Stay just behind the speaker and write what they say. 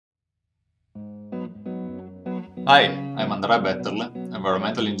Hi, I'm Andrea Betterle,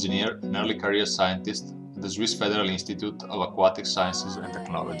 environmental engineer and early career scientist at the Swiss Federal Institute of Aquatic Sciences and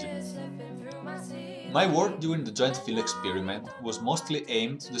Technology. My work during the joint field experiment was mostly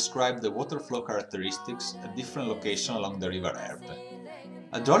aimed to describe the water flow characteristics at different locations along the river Erpe.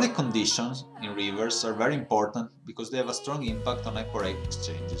 Hydraulic conditions in rivers are very important because they have a strong impact on aquatic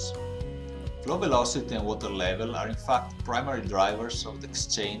exchanges. Flow velocity and water level are in fact primary drivers of the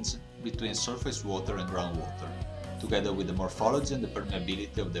exchange between surface water and groundwater, together with the morphology and the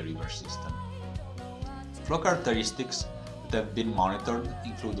permeability of the river system. Flow characteristics that have been monitored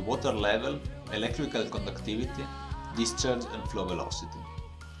include water level, electrical conductivity, discharge and flow velocity.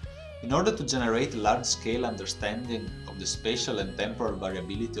 In order to generate a large-scale understanding of the spatial and temporal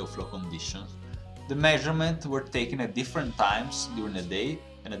variability of flow conditions, the measurements were taken at different times during the day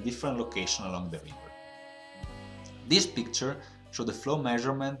and at different locations along the river. This picture shows the flow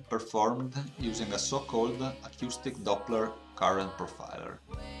measurement performed using a so-called acoustic Doppler current profiler.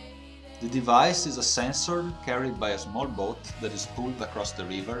 The device is a sensor carried by a small boat that is pulled across the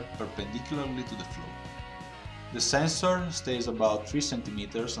river perpendicularly to the flow. The sensor stays about 3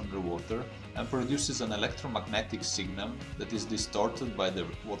 cm underwater and produces an electromagnetic signal that is distorted by the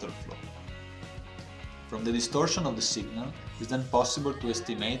water flow. From the distortion of the signal, it is then possible to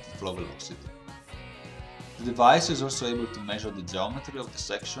estimate flow velocity. The device is also able to measure the geometry of the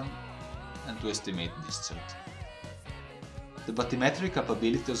section and to estimate discharge. The bathymetric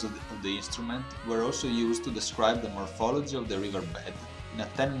capabilities of the instrument were also used to describe the morphology of the riverbed in a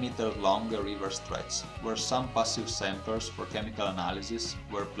 10-meter long river stretch, where some passive samplers for chemical analysis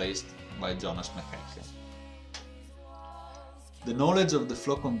were placed by Jonas McKechnie. The knowledge of the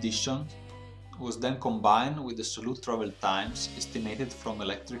flow condition was then combined with the solute travel times estimated from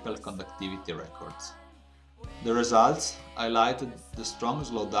electrical conductivity records. The results highlighted the strong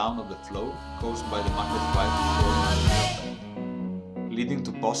slowdown of the flow caused by the magnified flow, leading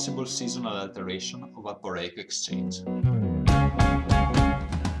to possible seasonal alteration of aporeic exchange.